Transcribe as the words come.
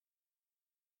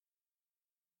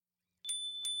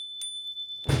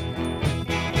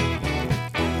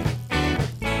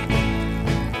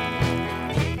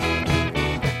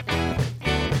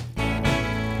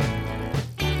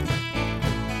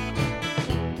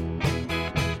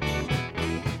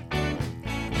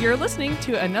You're listening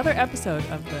to another episode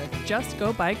of the Just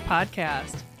Go Bike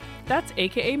podcast. That's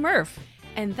AKA Murph.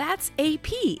 And that's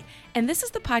AP. And this is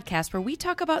the podcast where we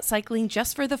talk about cycling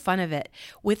just for the fun of it,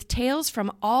 with tales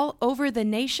from all over the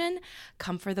nation.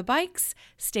 Come for the bikes,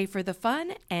 stay for the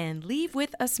fun, and leave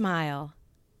with a smile.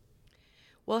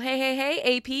 Well,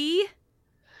 hey, AP.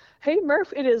 Hey,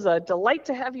 Murph, it is a delight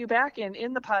to have you back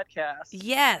in the podcast.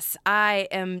 Yes, I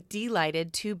am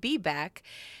delighted to be back.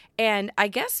 And I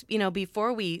guess,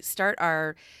 before we start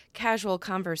our casual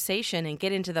conversation and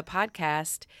get into the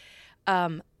podcast,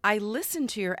 I listened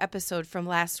to your episode from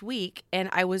last week, and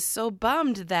I was so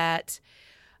bummed that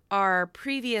our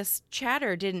previous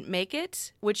chatter didn't make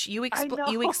it, which you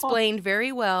explained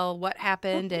very well what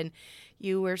happened, and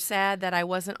you were sad that I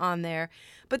wasn't on there.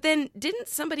 But then didn't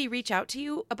somebody reach out to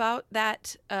you about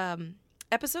that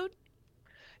episode?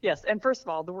 Yes, and first of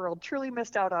all, the world truly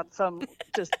missed out on some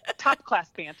just top-class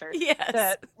banter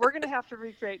that we're going to have to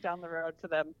recreate down the road for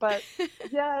them. But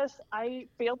yes, I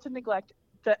failed to neglect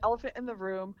the elephant in the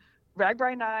room,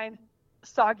 RAGBRAI 9,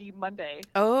 Soggy Monday.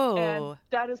 Oh. And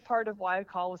that is part of why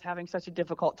Call was having such a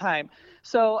difficult time.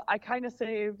 So I kind of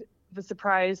saved the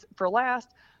surprise for last.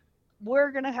 We're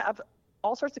going to have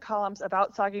all sorts of columns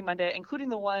about Soggy Monday, including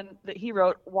the one that he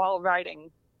wrote while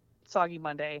riding Soggy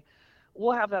Monday.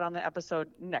 We'll have that on the episode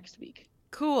next week.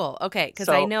 Cool. Okay, because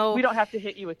so I know we don't have to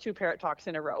hit you with two parrot talks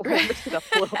in a row. We'll mix it up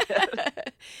a little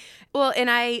bit. Well, and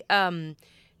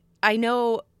I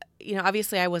know,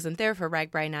 obviously I wasn't there for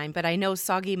RAGBRAI 9, but I know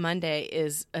Soggy Monday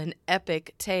is an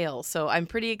epic tale. So I'm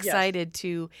pretty excited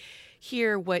to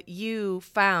hear what you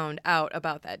found out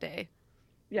about that day.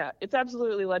 Yeah, it's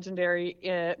absolutely legendary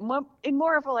in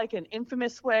more of an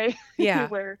infamous way. Yeah.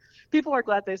 Where people are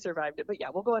glad they survived it. But yeah,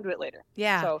 we'll go into it later.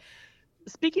 Yeah. So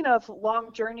speaking of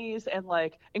long journeys and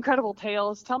incredible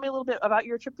tales, tell me a little bit about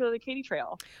your trip to the Katy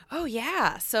Trail. Oh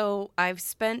yeah. So I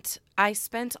spent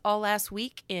all last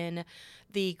week in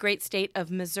the great state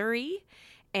of Missouri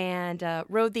and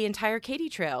rode the entire Katy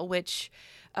Trail, which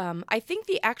I think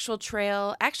the actual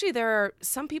trail, actually there are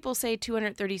some people say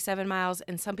 237 miles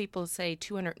and some people say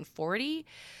 240.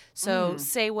 So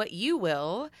say what you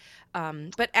will.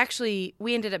 But actually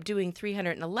we ended up doing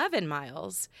 311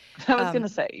 miles. I was going to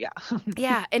say, yeah.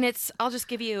 Yeah. And I'll just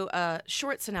give you a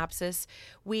short synopsis.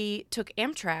 We took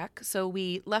Amtrak. So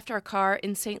we left our car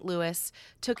in St. Louis,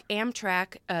 took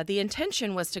Amtrak. The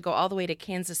intention was to go all the way to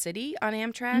Kansas City on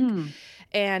Amtrak.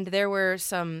 And there were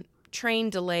some train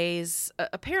delays.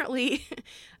 Apparently,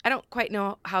 I don't quite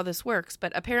know how this works,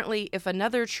 but apparently if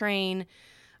another train,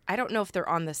 I don't know if they're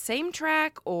on the same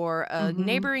track or a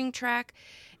neighboring track,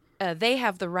 they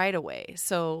have the right of way.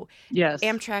 So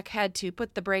Amtrak had to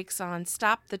put the brakes on,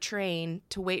 stop the train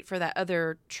to wait for that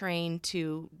other train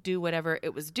to do whatever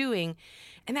it was doing.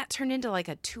 And that turned into a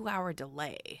 2-hour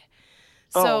delay.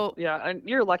 So yeah, and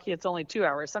you're lucky it's only 2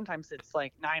 hours. Sometimes it's 9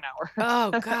 hours.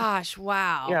 Oh gosh,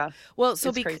 wow. Yeah. Well,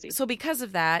 crazy. So because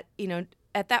of that,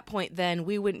 at that point then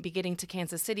we wouldn't be getting to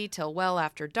Kansas City till well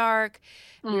after dark.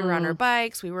 We were on our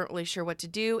bikes. We weren't really sure what to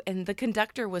do, and the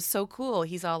conductor was so cool.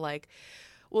 He's all like,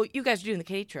 "Well, you guys are doing the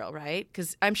Katy Trail, right?"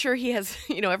 Because I'm sure he has,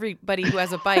 everybody who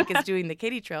has a bike is doing the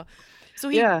Katy Trail. So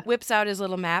he whips out his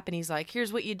little map and he's like,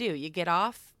 "Here's what you do. You get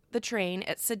off the train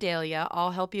at Sedalia.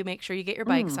 I'll help you make sure you get your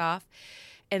bikes off.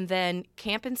 And then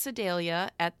camp in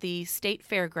Sedalia at the state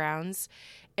fairgrounds.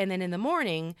 And then in the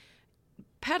morning,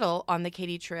 pedal on the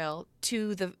Katy Trail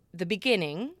to the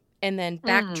beginning and then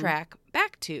backtrack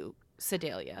back to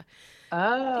Sedalia."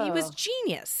 Oh. He was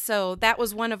genius. So that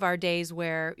was one of our days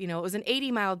where, it was an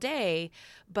 80-mile day,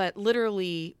 but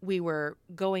literally we were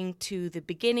going to the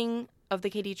beginning of the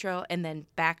Katy Trail and then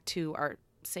back to our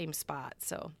same spot.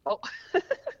 So,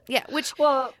 yeah,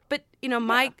 but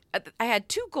I had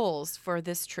two goals for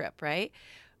this trip, right?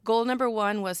 Goal number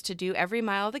one was to do every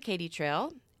mile of the Katy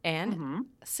Trail, and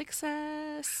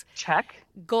success. Check.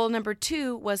 Goal number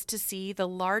two was to see the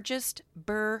largest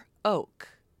bur oak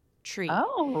tree,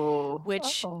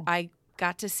 which I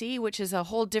got to see, which is a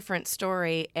whole different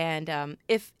story. And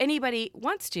if anybody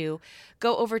wants to,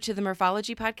 go over to the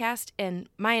Murphology podcast, and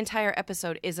my entire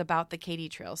episode is about the Katy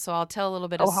Trail. So I'll tell a little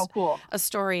bit of a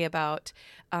story about,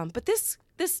 but this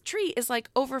tree is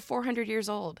over 400 years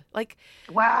old.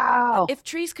 Wow. If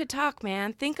trees could talk,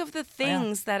 man, think of the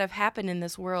things that have happened in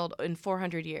this world in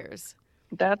 400 years.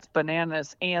 That's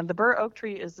bananas. And the bur oak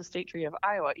tree is the state tree of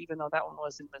Iowa, even though that one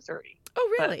was in Missouri.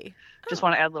 Oh, really? Just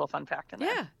want to add a little fun fact in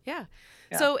there. Yeah, yeah.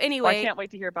 Yeah. So Well, anyway, I can't wait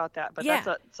to hear about that. But Yeah.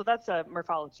 that's a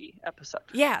morphology episode.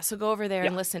 yeah, so go over there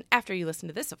and Yeah. listen after you listen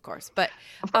to this, of course. But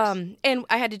Of course. and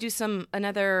I had to do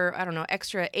another, I don't know,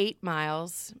 extra 8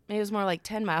 miles. It was more like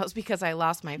 10 miles because I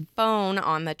lost my phone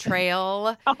on the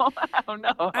trail. Oh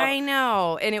no. I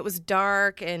know, and it was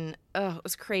dark and it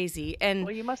was crazy. And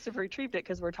Well, you must have retrieved it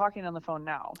because we're talking on the phone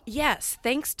now. yes,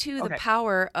 thanks to the Okay.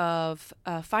 power of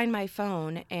Find My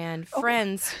Phone and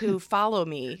friends who follow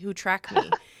me, who track me,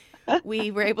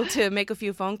 we were able to make a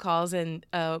few phone calls. And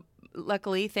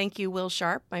luckily, thank you, Will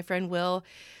Sharp. My friend Will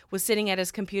was sitting at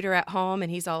his computer at home,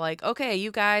 and he's all like, okay,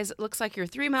 you guys, it looks like you're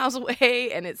 3 miles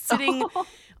away, and it's sitting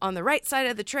on the right side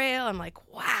of the trail. I'm like,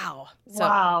 wow. So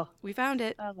Wow. we found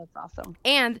it. Oh, that's awesome.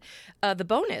 And the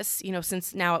bonus,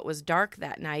 since now it was dark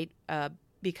that night,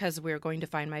 because we were going to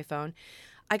Find My Phone,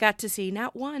 I got to see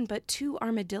not one, but 2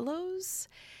 armadillos,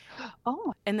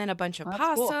 Oh, and then a bunch of That's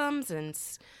cool. possums and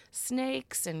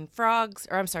snakes and frogs,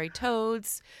 or I'm sorry,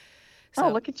 toads. So,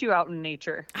 look at you out in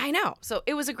nature. I know. So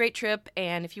it was a great trip.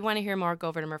 And if you want to hear more, go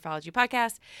over to Morphology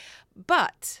Podcast.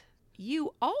 But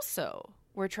you also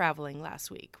were traveling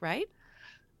last week, right?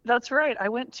 That's right. I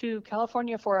went to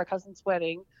California for a cousin's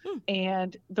wedding,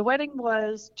 and the wedding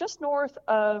was just north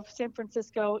of San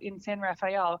Francisco in San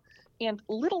Rafael. And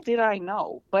little did I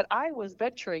know, but I was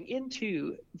venturing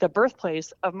into the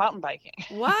birthplace of mountain biking.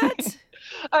 What?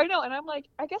 I know. And I'm like,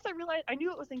 I guess I realized I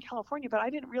knew it was in California, but I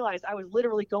didn't realize I was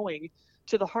literally going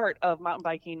to the heart of mountain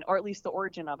biking, or at least the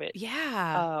origin of it.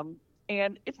 Yeah.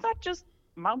 And it's not just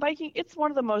mountain biking. It's one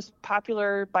of the most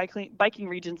popular biking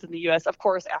regions in the U.S., of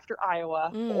course, after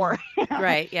Iowa or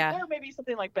Right. Yeah. or maybe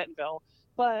something like Bentonville.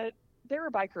 But there were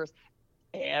bikers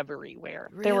everywhere.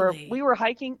 Really? We were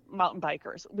hiking, mountain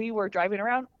bikers. We were driving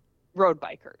around, road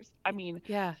bikers. I mean,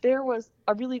 Yeah. there was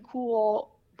a really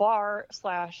cool bar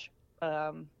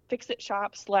 / fix-it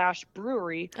shop /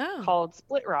 brewery Oh. called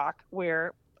Split Rock,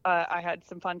 where I had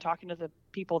some fun talking to the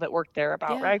people that worked there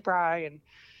about Yeah. RAGBRAI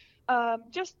and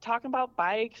just talking about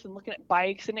bikes and looking at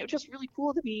bikes. And it was just really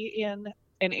cool to be in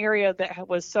an area that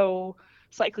was so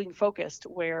cycling focused,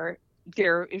 where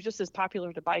it was just as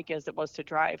popular to bike as it was to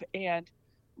drive. And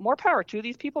more power to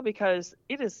these people, because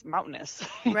it is mountainous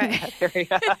Right. in that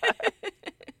area.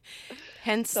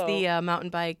 Hence So- the mountain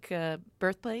bike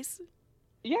birthplace.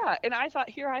 Yeah, and I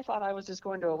thought I was just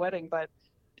going to a wedding, but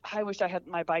I wish I had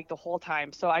my bike the whole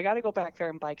time. So I got to go back there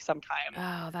and bike sometime.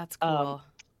 Oh, that's cool.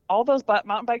 All those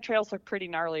mountain bike trails look pretty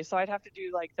gnarly, so I'd have to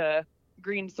do like the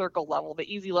green circle level,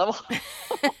 the easy level.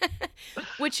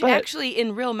 Which but- actually,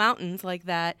 in real mountains like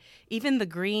that, even the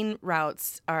green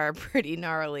routes are pretty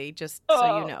gnarly, just so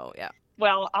you Oh. know. Yeah.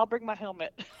 Well, I'll bring my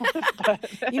helmet.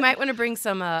 But- You might want to bring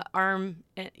some arm,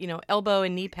 elbow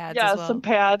and knee pads yeah, as well. some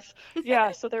pads.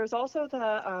 Yeah, so there's also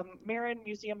the Marin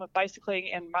Museum of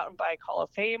Bicycling and Mountain Bike Hall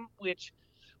of Fame, which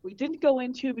we didn't go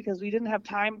into because we didn't have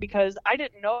time, because I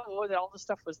didn't know that all this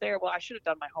stuff was there. Well, I should have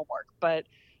done my homework, but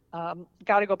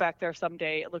got to go back there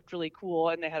someday. It looked really cool,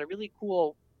 and they had a really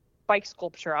cool bike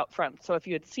sculpture out front. So if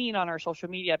you had seen on our social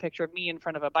media a picture of me in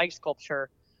front of a bike sculpture,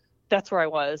 that's where I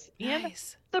was. In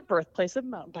Nice. the birthplace of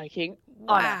mountain biking.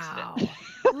 On Wow. accident.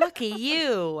 Lucky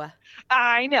you.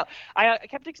 I know. I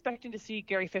kept expecting to see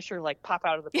Gary Fisher like pop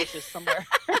out of the bushes somewhere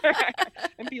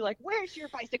and be like, "Where's your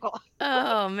bicycle?"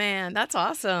 Oh, man. That's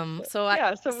awesome. So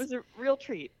Yeah, so it was a real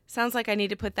treat. sounds like I need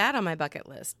to put that on my bucket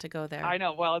list to go there. I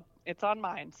know. Well, it's on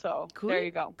mine, so Cool. there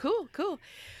you go. Cool.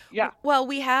 Yeah. Well,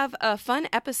 we have a fun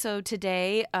episode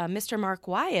today. Mr. Mark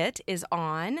Wyatt is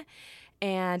on,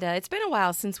 and it's been a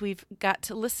while since we've got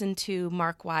to listen to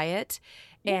Mark Wyatt.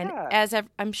 And Yeah. as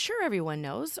I'm sure everyone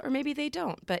knows, or maybe they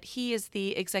don't, but he is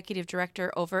the executive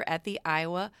director over at the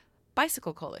Iowa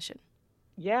Bicycle Coalition.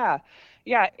 Yeah.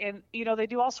 And, they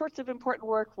do all sorts of important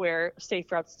work, where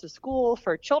safe routes to school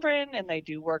for children, and they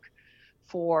do work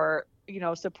for,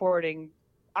 supporting,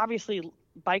 obviously,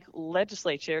 bike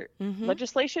legislation.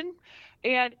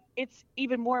 And it's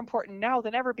even more important now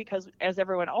than ever, because, as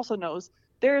everyone also knows,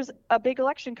 there's a big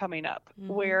election coming up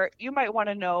where you might want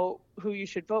to know who you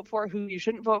should vote for, who you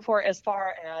shouldn't vote for, as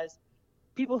far as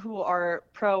people who are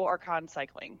pro or con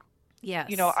cycling.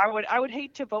 Yes. I would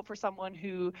hate to vote for someone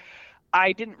who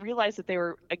I didn't realize that they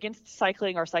were against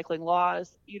cycling or cycling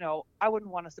laws. I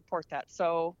wouldn't want to support that.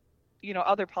 So,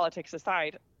 other politics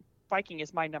aside, biking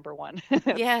is my number one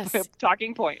Yes.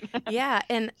 talking point. Yeah,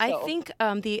 and I So- think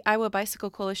the Iowa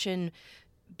Bicycle Coalition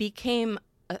became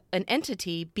an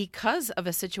entity because of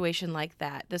a situation like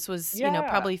that. This was, Yeah.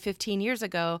 probably 15 years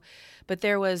ago, but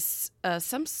there was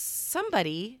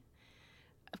somebody,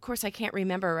 of course, I can't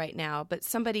remember right now, but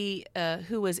somebody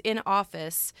who was in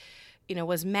office,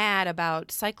 was mad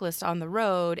about cyclists on the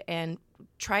road and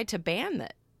tried to ban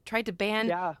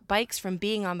Yeah. bikes from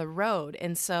being on the road.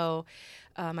 And so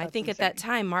I think at that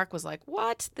time, Mark was like,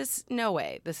 what? No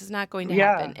way. This is not going to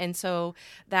happen. And so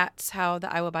that's how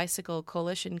the Iowa Bicycle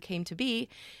Coalition came to be.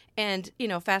 And,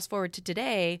 fast forward to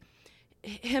today,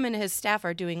 him and his staff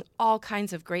are doing all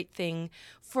kinds of great thing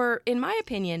for, in my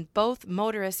opinion, both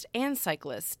motorists and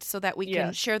cyclists so that we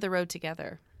can share the road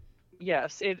together.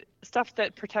 Yes, stuff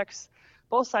that protects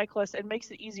both cyclists and makes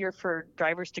it easier for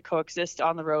drivers to coexist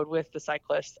on the road with the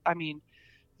cyclists. I mean,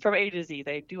 from A to Z,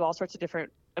 they do all sorts of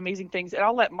different amazing things. And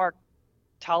I'll let Mark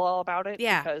tell all about it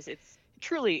because it's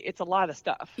a lot of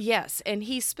stuff. Yes, and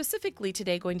he's specifically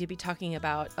today going to be talking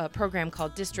about a program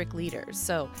called District Leaders.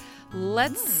 So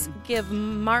let's give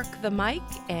Mark the mic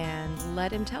and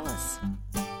let him tell us.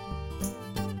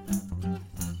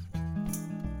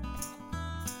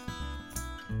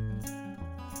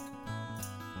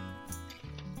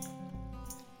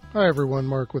 Hi everyone,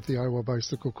 Mark with the Iowa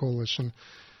Bicycle Coalition.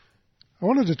 I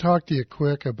wanted to talk to you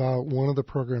quick about one of the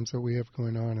programs that we have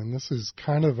going on, and this is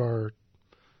kind of our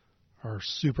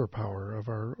superpower of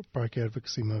our bike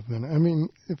advocacy movement. I mean,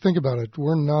 think about it.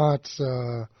 We're not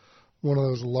one of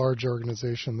those large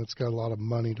organizations that's got a lot of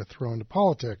money to throw into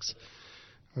politics.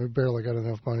 We've barely got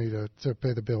enough money to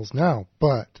pay the bills now,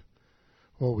 but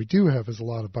what we do have is a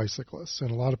lot of bicyclists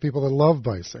and a lot of people that love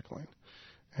bicycling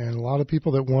and a lot of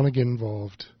people that want to get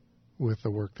involved with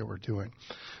the work that we're doing.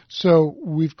 So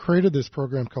we've created this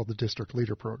program called the District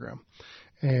Leader Program.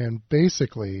 And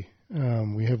basically,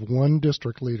 we have one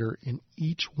district leader in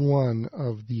each one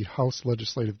of the House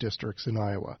legislative districts in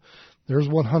Iowa. There's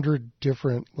 100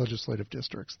 different legislative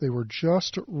districts. They were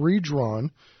just redrawn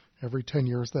every 10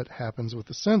 years. That happens with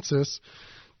the census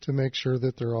to make sure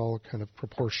that they're all kind of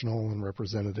proportional and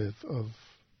representative of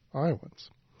Iowans.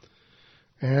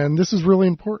 And this is really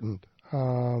important.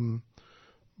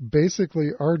 Basically,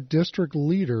 our district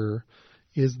leader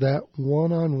is that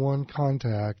one-on-one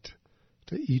contact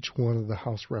to each one of the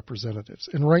House representatives.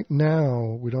 And right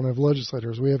now, we don't have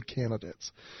legislators, we have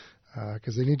candidates,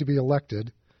 because they need to be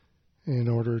elected in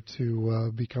order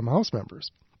to become House members.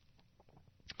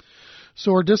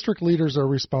 So our district leaders are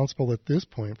responsible at this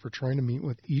point for trying to meet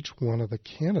with each one of the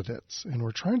candidates, and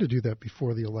we're trying to do that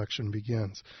before the election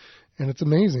begins. And it's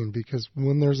amazing because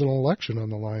when there's an election on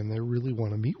the line, they really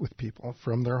want to meet with people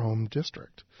from their home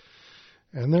district.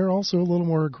 And they're also a little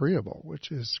more agreeable,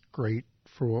 which is great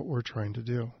for what we're trying to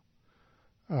do.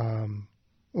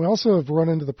 We also have run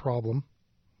into the problem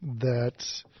that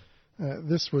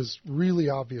this was really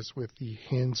obvious with the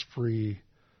hands-free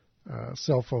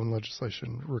cell phone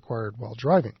legislation required while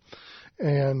driving.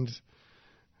 And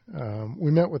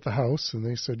we met with the House, and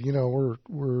they said,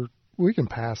 we can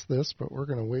pass this, but we're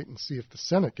going to wait and see if the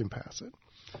Senate can pass it.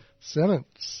 Senate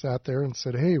sat there and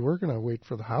said, hey, we're going to wait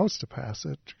for the House to pass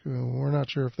it. We're not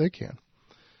sure if they can.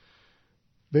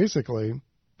 Basically,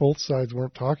 both sides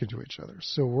weren't talking to each other,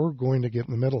 so we're going to get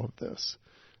in the middle of this.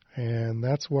 And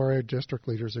that's where our district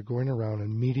leaders are going around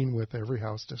and meeting with every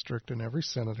House district and every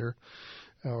senator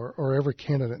or every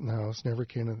candidate in the House and every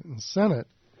candidate in the Senate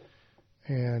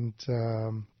and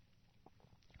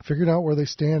figuring out where they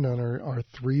stand on our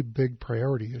three big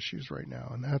priority issues right now.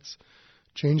 And that's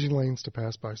changing lanes to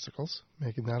pass bicycles,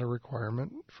 making that a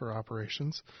requirement for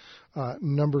operations.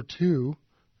 Number two,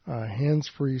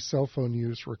 hands-free cell phone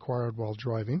use required while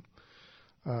driving.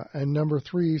 And number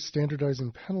three,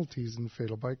 standardizing penalties in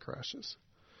fatal bike crashes.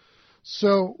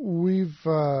 So we've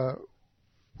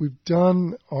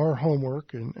done our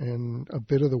homework and a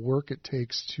bit of the work it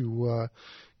takes to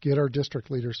get our district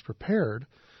leaders prepared.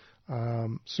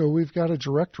 So we've got a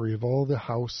directory of all the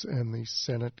House and the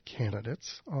Senate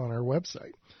candidates on our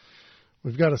website.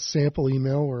 We've got a sample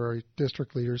email where our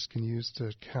district leaders can use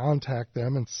to contact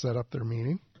them and set up their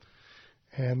meeting.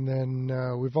 And then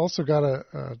we've also got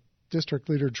a district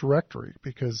leader directory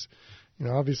because,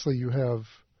 obviously you have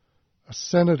a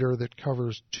senator that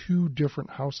covers two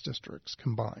different House districts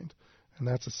combined, and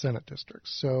that's a Senate district.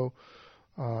 So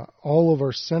all of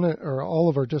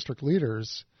our district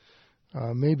leaders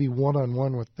may be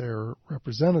one-on-one with their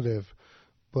representative,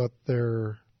 but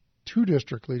they're two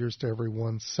district leaders to every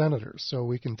one senator. So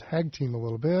we can tag team a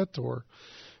little bit, or,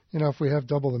 if we have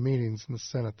double the meetings in the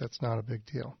Senate, that's not a big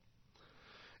deal.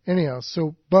 Anyhow,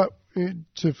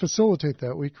 to facilitate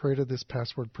that, we created this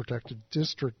password-protected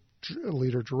district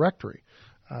leader directory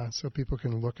so people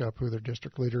can look up who their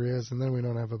district leader is, and then we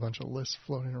don't have a bunch of lists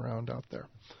floating around out there.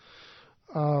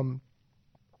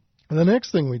 The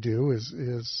next thing we do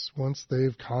is once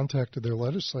they've contacted their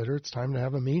legislator, it's time to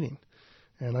have a meeting.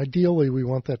 And ideally, we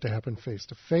want that to happen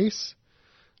face-to-face.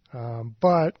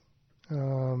 But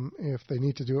if they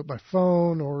need to do it by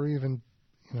phone or even,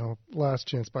 last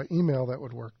chance by email, that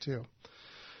would work too.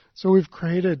 So we've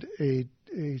created a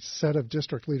set of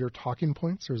district leader talking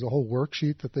points. There's a whole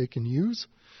worksheet that they can use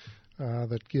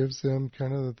that gives them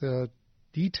kind of the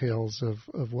details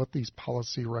of what these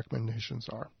policy recommendations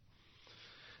are.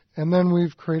 And then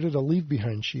we've created a leave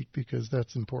behind sheet because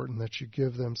that's important that you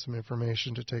give them some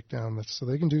information to take down so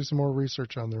they can do some more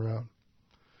research on their own.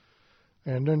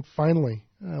 And then finally,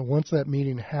 once that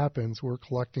meeting happens, we're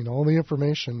collecting all the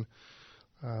information,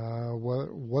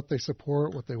 what they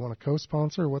support, what they want to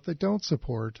co-sponsor, what they don't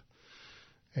support,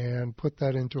 and put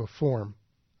that into a form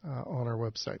on our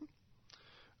website.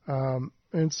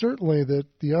 And certainly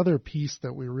the other piece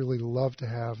that we really love to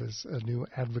have is a new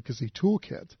advocacy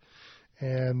toolkit.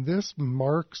 And this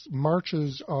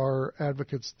marches our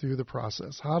advocates through the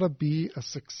process, how to be a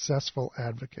successful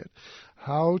advocate,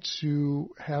 how to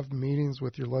have meetings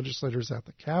with your legislators at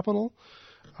the Capitol,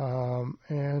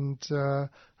 and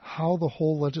how the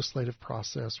whole legislative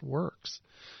process works.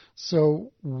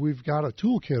 So we've got a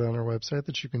toolkit on our website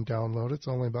that you can download. It's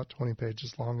only about 20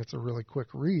 pages long. It's a really quick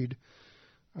read,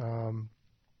 but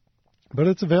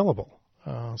it's available,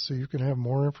 so you can have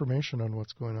more information on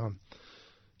what's going on.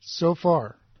 So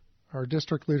far, our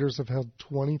district leaders have held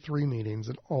 23 meetings,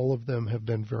 and all of them have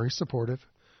been very supportive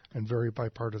and very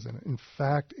bipartisan. In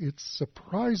fact, it's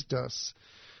surprised us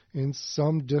in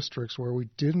some districts where we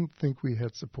didn't think we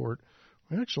had support.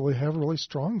 We actually have really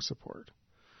strong support.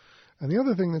 And the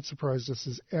other thing that surprised us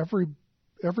is every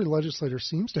legislator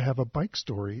seems to have a bike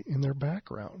story in their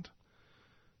background.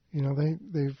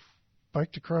 They've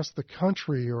biked across the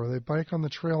country, or they bike on the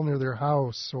trail near their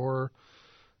house, or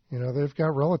they've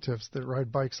got relatives that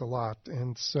ride bikes a lot.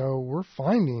 And so we're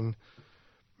finding,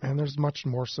 and there's much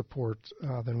more support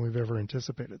than we've ever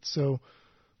anticipated. So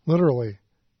literally,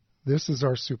 this is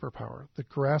our superpower. The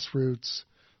grassroots,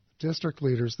 district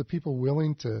leaders, the people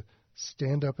willing to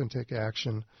stand up and take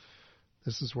action.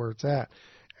 This is where it's at.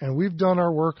 And we've done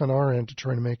our work on our end to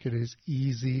try to make it as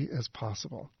easy as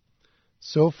possible.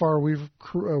 So far, we've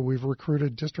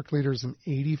recruited district leaders in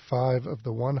 85 of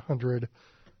the 100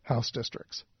 House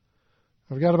districts.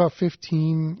 We've got about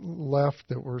 15 left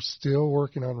that we're still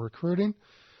working on recruiting.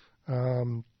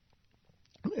 And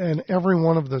every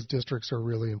one of those districts are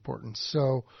really important.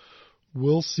 So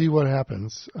we'll see what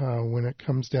happens when it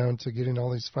comes down to getting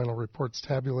all these final reports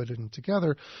tabulated and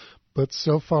together. But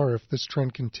so far, if this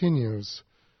trend continues,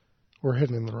 we're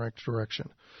heading in the right direction.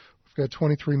 We've got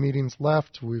 23 meetings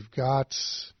left. We've got,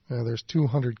 there's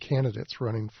 200 candidates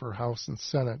running for House and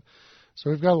Senate. So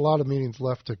we've got a lot of meetings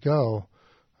left to go.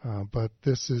 But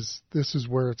this is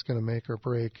where it's going to make or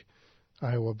break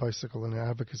Iowa Bicycle and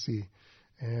Advocacy.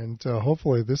 And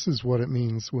hopefully this is what it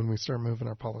means when we start moving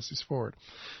our policies forward.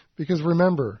 Because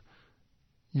remember,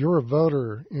 you're a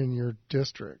voter in your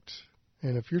district.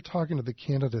 And if you're talking to the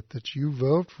candidate that you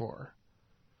vote for,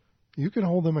 you can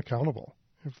hold them accountable.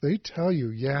 If they tell you,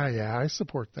 yeah, I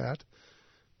support that,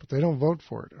 but they don't vote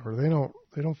for it, or they don't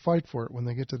fight for it when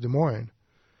they get to Des Moines,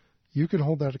 you can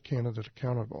hold that candidate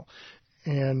accountable.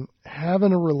 And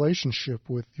having a relationship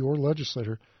with your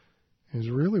legislator is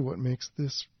really what makes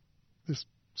this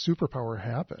superpower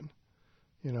happen.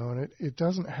 And it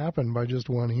doesn't happen by just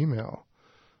one email.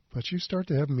 But you start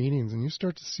to have meetings and you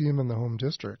start to see them in the home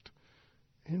district.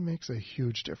 It makes a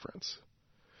huge difference.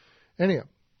 Anyhow,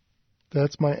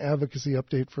 that's my advocacy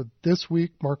update for this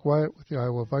week. Mark Wyatt with the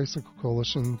Iowa Bicycle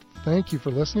Coalition. Thank you for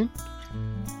listening.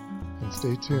 And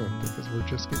stay tuned because we're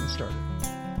just getting started.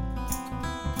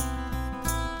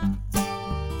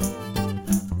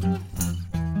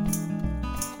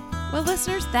 Well,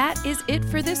 listeners, that is it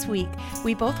for this week.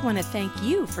 We both want to thank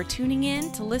you for tuning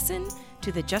in to listen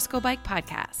to the Just Go Bike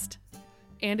podcast.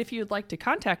 And if you'd like to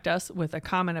contact us with a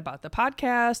comment about the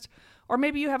podcast, or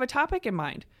maybe you have a topic in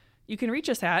mind, you can reach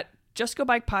us at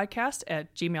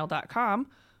justgobikepodcast@gmail.com,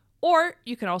 or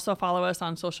you can also follow us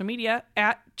on social media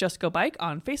at Just Go Bike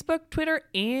on Facebook, Twitter,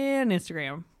 and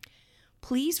Instagram.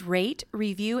 Please rate,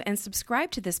 review, and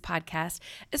subscribe to this podcast,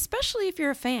 especially if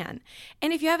you're a fan.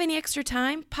 And if you have any extra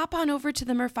time, pop on over to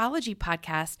the Murphology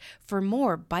podcast for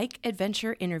more bike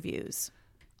adventure interviews.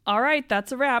 All right,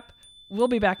 that's a wrap. We'll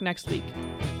be back next week.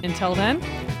 Until then,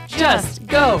 just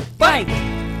go bike!